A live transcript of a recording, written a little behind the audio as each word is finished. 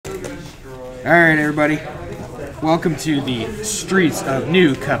Alright, everybody. Welcome to the streets of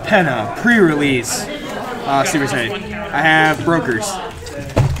New Capenna pre-release. Super excited. I have brokers.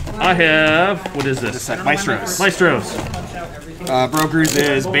 I have, what is this? Maestros. Maestros. Brokers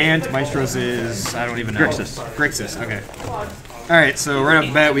is Band. Maestros is, I don't even know. Grixis, okay. Alright, so right off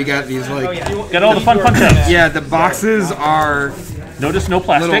the bat, we got these, like... Got all the fun punch-outs. Yeah, the boxes are... Notice no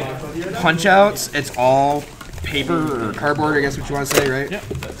plastic. Little punch-outs. It's all paper or cardboard, I guess what you want to say, right? Yep.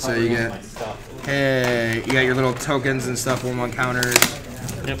 So you get... Hey, you got your little tokens and stuff, 1/1 counters,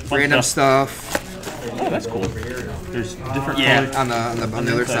 random stuff. Oh, that's cool. There's different colors. on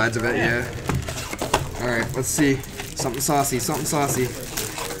the other sides of it, yeah. All right, let's see. Something saucy, something saucy.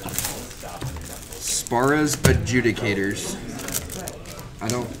 Spara's Adjudicators. I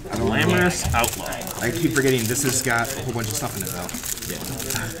don't Glamorous Outlaw. I keep forgetting this has got a whole bunch of stuff in it though.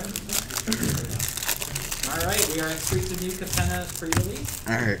 Yeah. Alright, we are at Streets of New Capenna pre-release.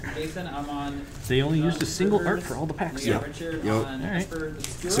 Alright. Jason, I'm on... They only used a single art for all the packs. Yeah, Richard on Alright.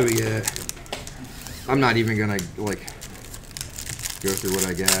 So we get... I'm not even gonna, like, go through what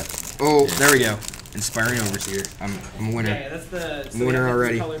I got. Oh, there we go. Inspiring Overseer. I'm a winner. Yeah, that's the... I'm a winner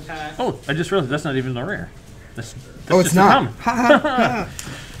already. Oh, I just realized that's not even the rare. That's oh, it's just not.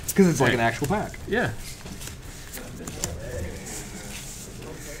 It's because it's like an actual pack. Yeah.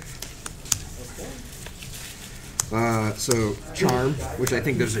 So Charm, which I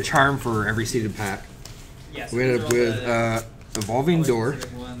think there's a Charm for every seeded pack. Yes, We ended up with Evolving Door,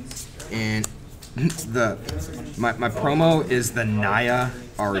 and my promo is the Naya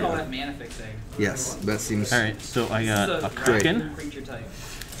Aria. Yes, that seems. All right, so I got a Kraken,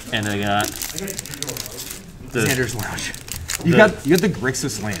 and I got the Xander's Lounge. You got the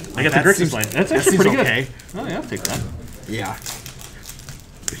Grixis land. I got the Grixis land. That's actually pretty good. Okay. Oh yeah, I'll take that. Yeah.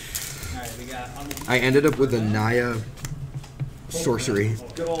 I ended up with a Naya Sorcery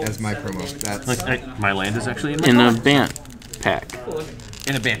as my promo. That's like my land is actually in a Bant pack.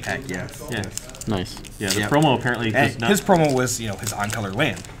 In a Bant pack, yeah. Yeah. Nice. Yeah, the promo apparently does not... His promo was, you know, his on-color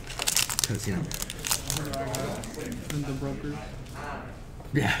land. Because, you know... The brokers.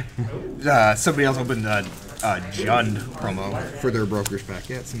 Yeah. Somebody else opened a Jund promo for their brokers pack.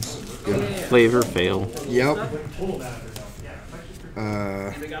 Yeah, it seems good. Flavor fail. Yep.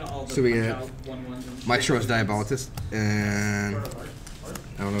 So we get Maestro's Diabolist, and I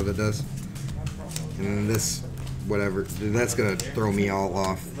don't know what that does. And then this, whatever, that's gonna throw me all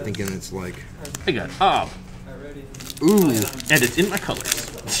off, thinking it's like... I got Ooh. And it's in my colors.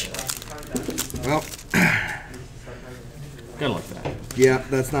 Well... Gotta like that. Yeah,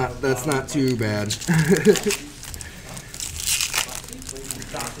 that's not too bad.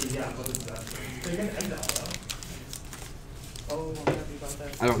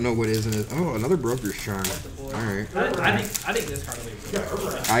 I don't know what is in it. Oh, another Broker's Charm. All right. I think this card will be good.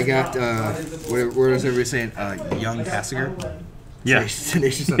 I got what was everybody saying? Young Cassiger. Yeah.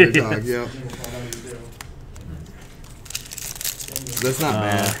 Tenacious Underdog. Yeah. That's not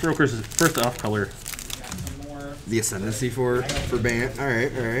bad. Broker's first off color. The Ascendancy for Bant. All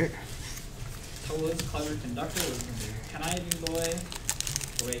right, all right. Tolo's Clever Conductor. Conniving Boy.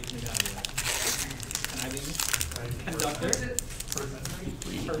 Oh, wait, can we not do that? Conniving Conductor.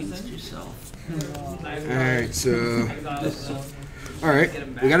 Alright, so... Alright,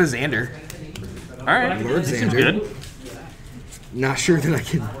 we got a Xander. Alright, Lord Xander. Good. Not sure that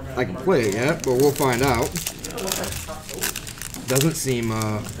I can play it yet, but we'll find out. Doesn't seem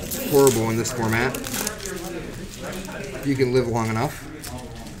horrible in this format. If you can live long enough.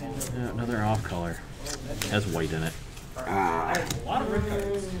 Yeah, another off color. Has white in it. A lot of red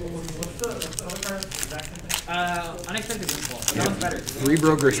cards. Unexpected windfall. That better. 3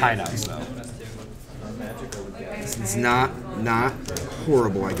 Brokers hideouts though. It's not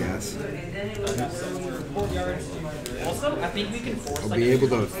horrible, I guess. Also, I think we can force. I'll be able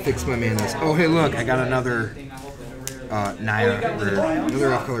to fix my manas. Oh, hey, look, I got another Naya rare,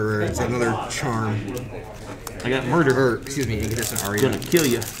 another off-color rare. It's another Charm. I got Murder. Or excuse me, Incandescent Aria. Gonna kill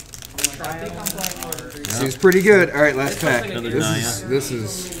you. Seems pretty good. All right, last pack. Another This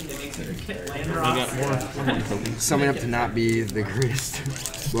is I got more. summing up to not be the greatest,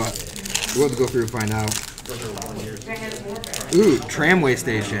 but we'll have to go through and find out. Ooh, Tramway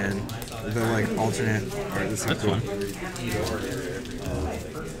Station. The like alternate. All right, this is cool.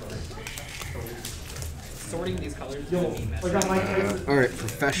 Sorting these colors. All right,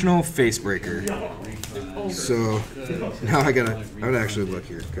 Professional Facebreaker. So now I would actually look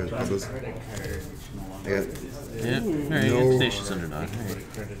here because I got no. Tenacious Underdog.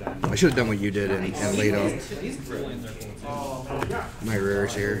 I should have done what you did and laid out my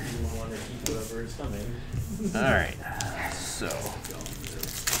rares here. Alright, so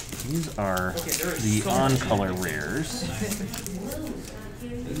These are the on-color rares.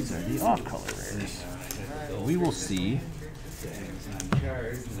 These are the off-color rares. We will see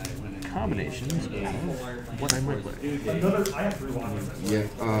combinations of what I might play. Yeah,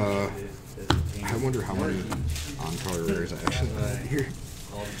 I wonder how many on-color rares I actually have here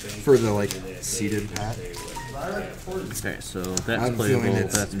for the like seeded pack. Okay, so that's I'm playable. feeling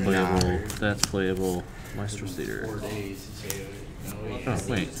it's That's playable. That's playable. Maestro's Theater. Oh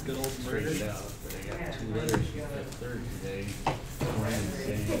wait.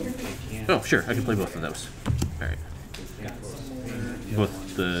 Oh sure, I can play both of those. All right.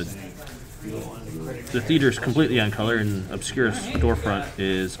 Both the theater's completely on color, and Obscura's storefront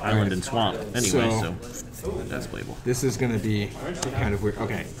is Island and Swamp anyway, so that's playable. This is going to be kind of weird.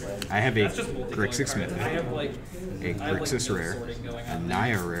 Okay, I have a Grixis Mythic, a Grixis Rare, a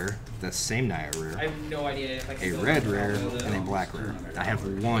Naya Rare, the same Naya Rare, I have no idea if I can a Red Rare, and a Black Rare. I have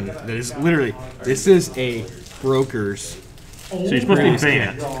one that is literally, this is a broker's. So you're supposed to be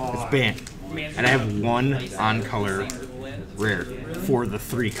banned. It's banned. And I have one on-color rare for the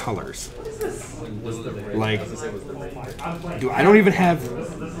 3 colors. Like, I don't even have,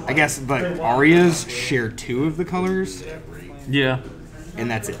 I guess, but Arias share 2 of the colors, Yeah. and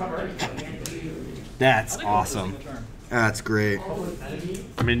that's it. That's awesome. That's great.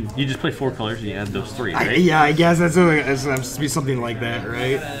 I mean, you just play 4 colors and you add those 3, right? Yeah, I guess that's supposed to be something like that,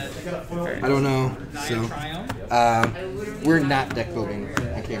 right? I don't know. So, we're not deck building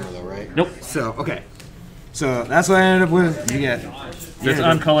on camera though, right? Nope. So, okay. So that's what I ended up with. You get. That's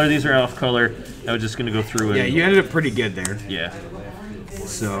on color. These are off color. I was just gonna go through and Yeah, you ended up pretty good there. yeah.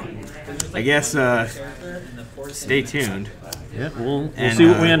 So, I guess stay tuned. Yeah, we'll see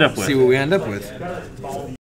what we end up with. See what we end up with.